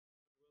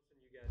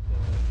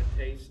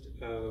taste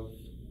of,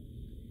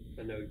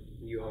 I know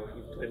you've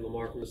played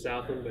Lamar from the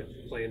Southland, but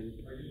playing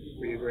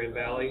Rio Grande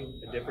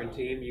Valley, a different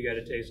team, you got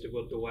a taste of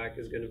what the WAC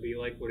is going to be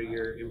like. What are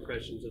your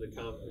impressions of the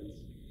conference?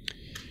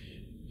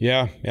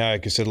 Yeah,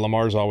 like I said,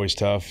 Lamar's always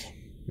tough,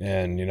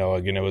 and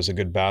again, it was a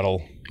good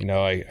battle.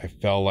 I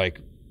felt like,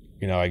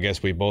 I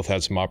guess we both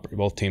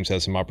teams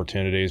had some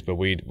opportunities, but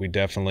we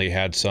definitely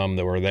had some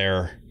that were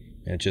there,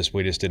 and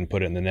we just didn't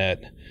put it in the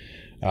net.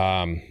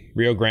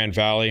 Rio Grande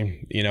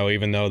Valley,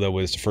 even though that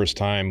was the first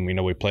time,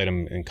 we played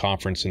them in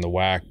conference in the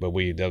WAC, but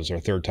that was our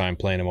third time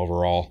playing them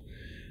overall.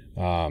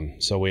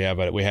 So we had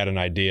an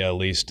idea, at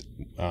least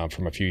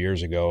from a few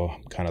years ago,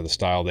 kind of the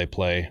style they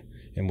play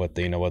and what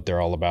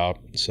they're all about.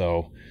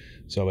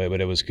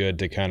 But it was good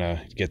to kind of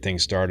get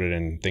things started,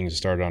 and things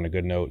started on a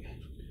good note.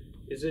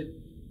 Is it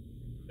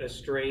a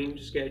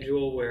strange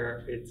schedule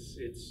where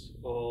it's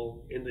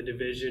all in the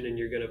division and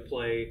you're going to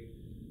play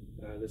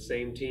the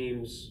same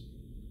teams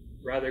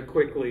rather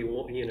quickly?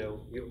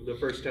 The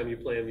first time you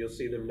play them, you'll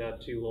see them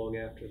not too long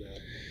after that.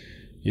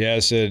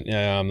 Yes, the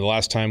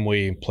last time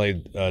we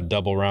played a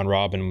double round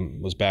robin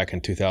was back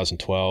in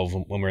 2012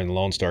 when we were in the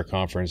Lone Star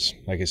Conference,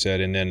 like I said.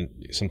 And then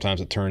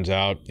sometimes it turns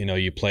out,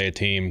 you play a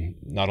team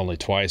not only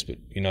twice, but,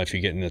 if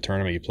you get in the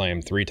tournament, you play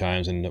them 3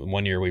 times. And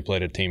one year we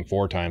played a team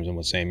 4 times in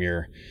the same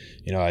year.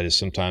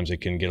 Sometimes it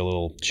can get a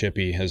little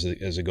chippy as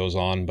it goes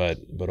on, but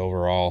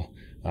overall,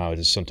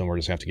 it's something we're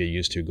just going to have to get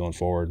used to going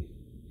forward.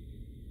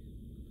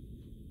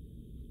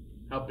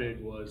 How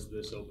big was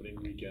this opening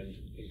weekend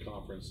in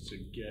conference to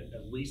get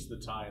at least the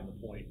tie and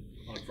the point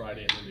on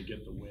Friday and then to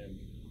get the win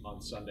on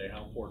Sunday?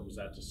 How important was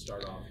that to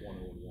start off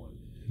 1-1?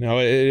 No,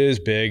 it is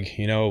big.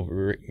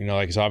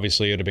 Like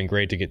obviously it would have been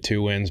great to get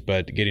 2 wins,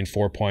 but getting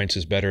 4 points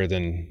is better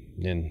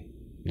than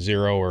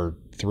 0 or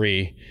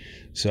 3.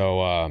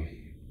 So,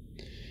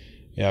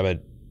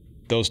 but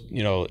those,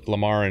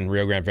 Lamar and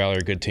Rio Grande Valley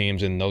are good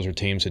teams, and those are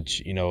teams that,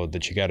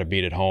 that you got to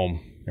beat at home,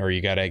 or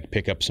you got to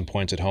pick up some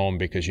points at home,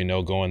 because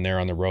going there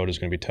on the road is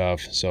going to be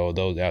tough. So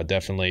those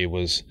definitely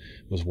was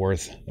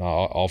worth.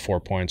 All 4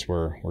 points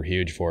were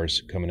huge for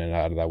us coming in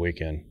out of that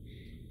weekend.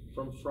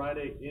 From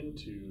Friday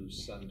into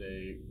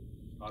Sunday,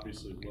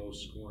 obviously no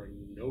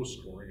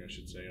scoring, I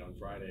should say, on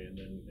Friday, and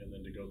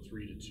then to go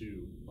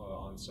 3-2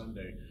 on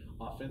Sunday.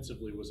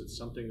 Offensively, was it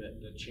something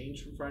that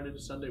changed from Friday to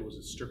Sunday? Was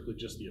it strictly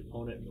just the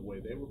opponent and the way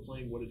they were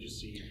playing? What did you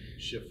see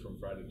shift from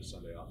Friday to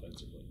Sunday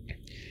offensively?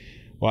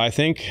 Well, I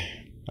think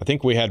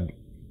we had,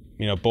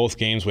 both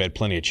games we had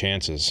plenty of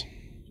chances,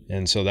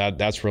 and so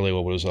that's really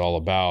what it was all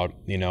about,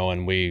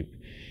 and we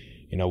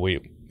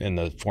in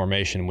the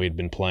formation we'd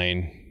been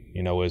playing,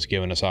 was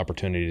giving us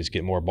opportunities to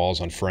get more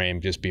balls on frame,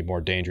 just be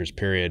more dangerous,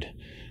 period.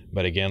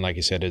 But again, like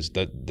I said, is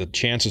the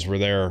chances were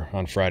there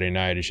on Friday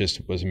night. It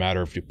just was a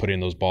matter of putting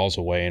those balls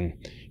away, and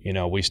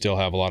we still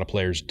have a lot of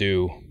players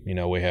due.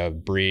 We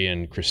have Bree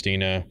and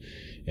Christina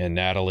and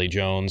Natalie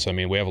Jones. I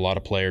mean, we have a lot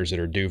of players that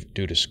are due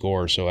to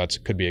score, so that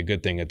could be a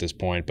good thing at this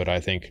point. But I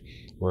think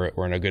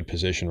we're in a good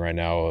position right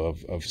now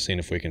of seeing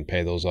if we can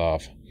pay those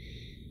off.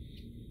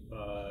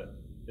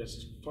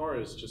 As far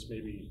as just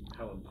maybe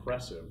how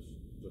impressive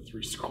the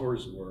 3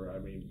 scores were, I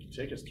mean,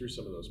 take us through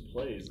some of those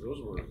plays.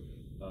 Those were,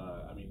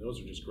 those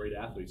are just great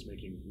athletes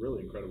making really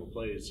incredible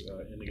plays,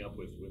 ending up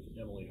with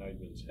Emily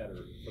Heidman's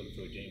header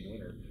for the game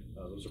winner.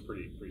 Those are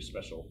pretty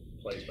special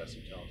plays by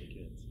some talented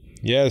kids.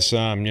 Yes,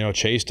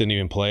 Chase didn't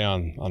even play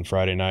on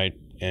Friday night,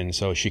 and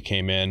so she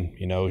came in.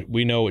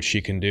 We know what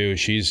she can do.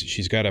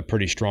 She's got a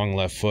pretty strong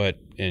left foot,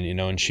 and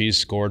and she's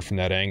scored from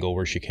that angle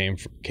where she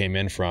came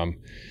in from.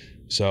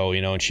 So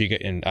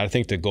and I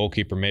think the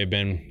goalkeeper may have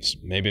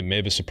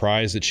been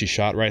surprised that she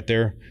shot right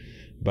there,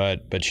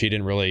 but she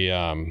didn't really.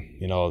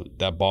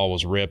 That ball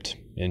was ripped,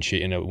 and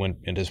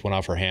it just went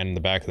off her hand in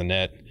the back of the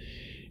net,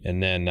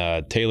 and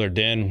then Taylor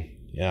Den.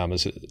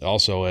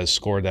 Has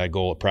scored that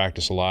goal at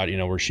practice a lot,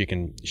 where she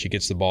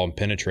gets the ball and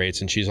penetrates,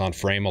 and she's on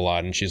frame a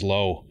lot, and she's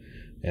low.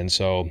 And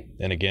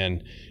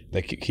again,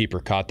 the keeper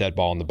caught that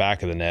ball in the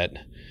back of the net.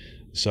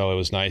 So it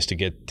was nice to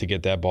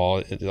get that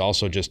ball. It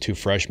also just 2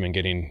 freshmen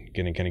getting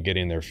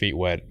their feet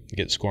wet,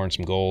 scoring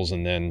some goals,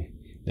 and then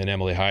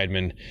Emily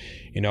Heidman.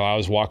 I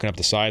was walking up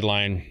the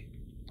sideline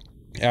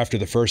after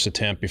the first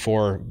attempt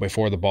before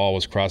the ball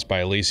was crossed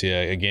by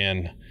Alicia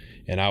again.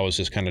 And I was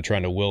just kind of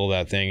trying to will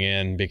that thing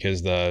in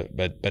because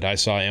but I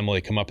saw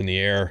Emily come up in the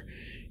air,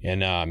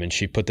 and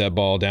she put that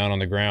ball down on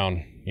the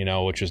ground,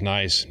 which was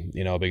nice,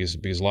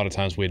 because a lot of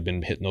times we had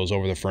been hitting those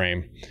over the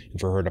frame, and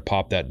for her to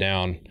pop that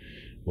down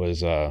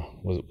was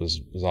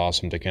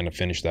awesome to kind of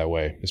finish that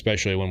way,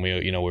 especially when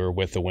we were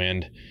with the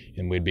wind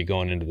and we'd be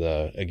going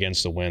into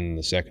against the wind in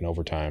the second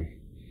overtime.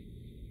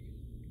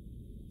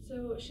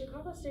 So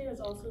Chicago State has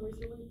also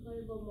recently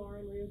played Lamar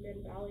and Rio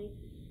Grande Valley,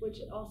 which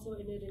also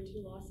ended in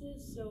 2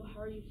 losses. So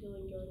how are you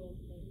feeling going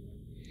into playing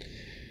them?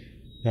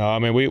 No, I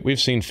mean we've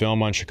seen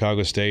film on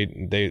Chicago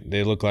State.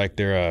 They look like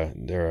they're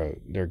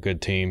a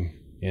good team,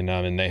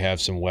 and they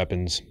have some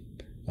weapons.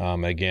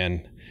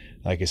 Again,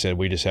 like I said,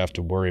 we just have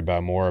to worry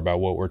more about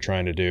what we're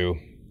trying to do,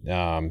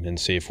 and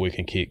see if we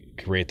can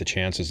create the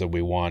chances that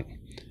we want.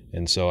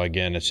 And so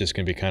again, it's just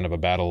going to be kind of a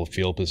battle of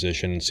field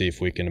position and see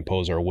if we can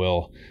impose our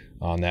will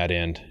on that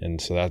end. And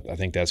so I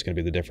think that's going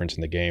to be the difference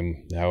in the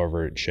game,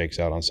 however it shakes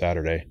out on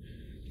Saturday.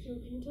 So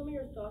can you tell me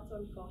your thoughts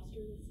on Foster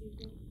this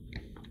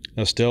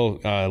season? Still,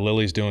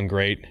 Lily's doing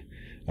great.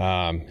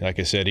 Like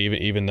I said,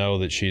 even though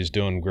that she's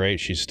doing great,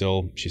 she's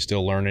still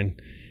learning,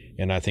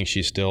 and I think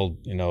she's still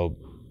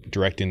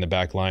directing the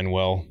back line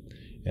well,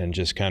 and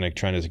just kind of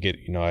trying to get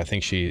I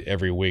think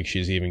every week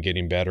she's even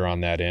getting better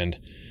on that end.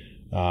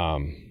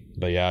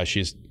 But yeah,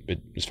 but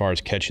as far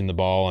as catching the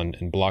ball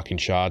and blocking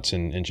shots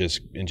and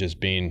just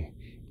being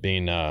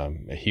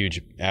a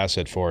huge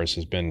asset for us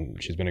has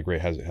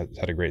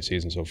had a great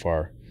season so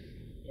far.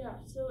 Yeah.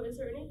 So is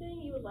there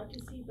anything you would like to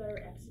see better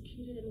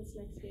executed in this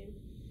next game?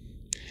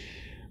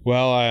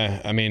 Well,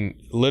 I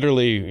mean,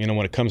 literally,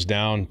 when it comes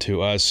down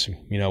to us,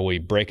 we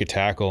break a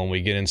tackle and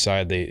we get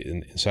inside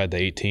the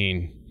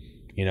 18.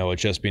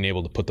 It's just being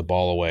able to put the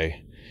ball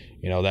away.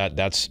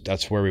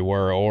 That's where we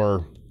were,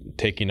 or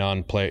taking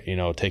on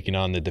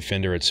the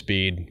defender at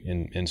speed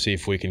and see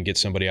if we can get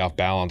somebody off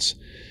balance.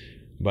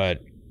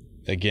 But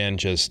again,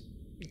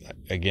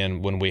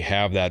 when we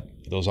have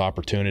those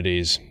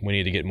opportunities, we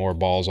need to get more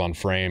balls on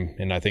frame,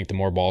 and I think the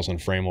more balls on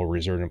frame will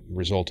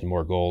result in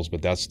more goals.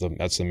 But that's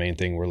the main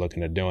thing we're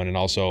looking at doing, and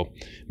also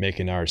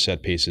making our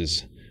set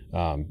pieces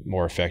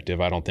more effective.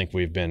 I don't think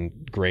we've been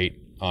great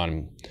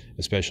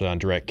especially on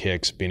direct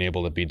kicks, being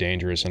able to be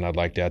dangerous, and I'd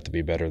like that to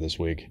be better this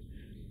week.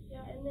 Yeah,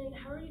 and then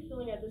how are you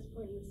feeling at this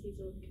point in the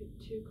season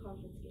with 2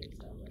 conference games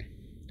down there?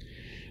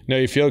 No,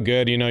 you feel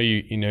good.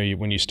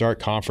 When you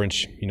start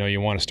conference, you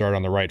want to start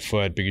on the right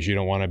foot because you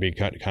don't want to be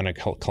kind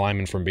of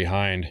climbing from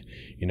behind.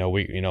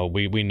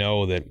 We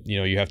know that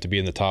you have to be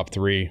in the top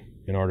 3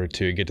 in order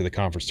to get to the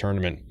conference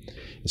tournament.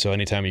 And so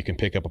anytime you can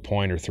pick up a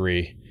point or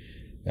 3,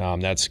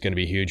 that's going to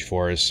be huge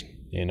for us.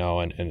 And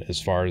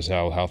as far as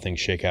how things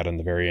shake out in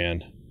the very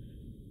end.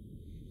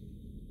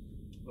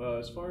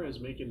 As far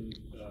as making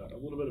a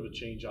little bit of a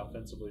change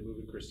offensively,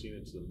 moving Christina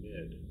to the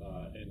mid,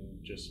 and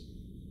just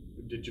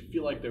did you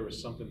feel like there was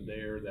something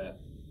there that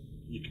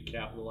you could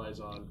capitalize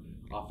on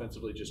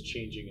offensively, just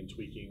changing and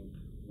tweaking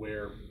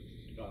where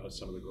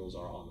some of the girls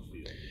are on the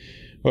field?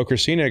 Well,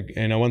 Christina,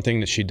 one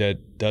thing that she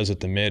does at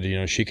the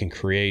mid, she can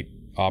create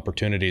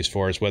opportunities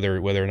for us, whether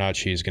or not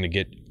she's going to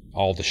get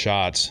all the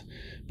shots,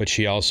 but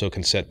she also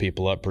can set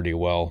people up pretty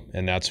well,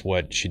 and that's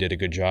what she did a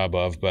good job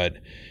of. But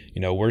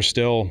we're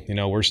still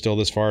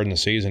this far in the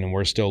season, and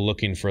we're still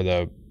looking for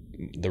the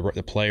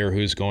player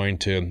who's going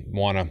to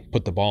want to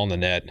put the ball in the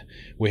net.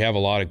 We have a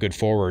lot of good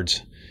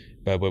forwards,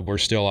 but we're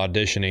still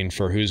auditioning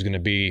for who's going to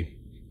be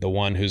the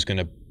one who's going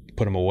to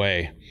put them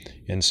away.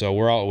 And so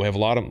we have a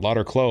lot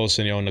are close.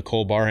 And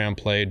Nicole Barham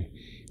played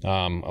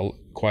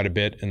quite a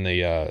bit in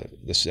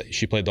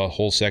she played the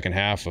whole second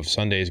half of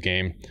Sunday's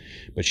game,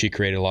 but she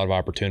created a lot of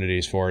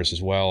opportunities for us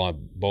as well,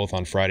 both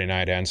on Friday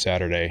night and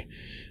Saturday.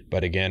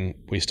 But again,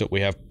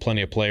 we have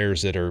plenty of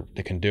players that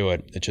can do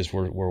it. It's just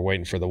we're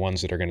waiting for the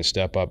ones that are going to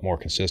step up more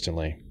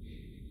consistently.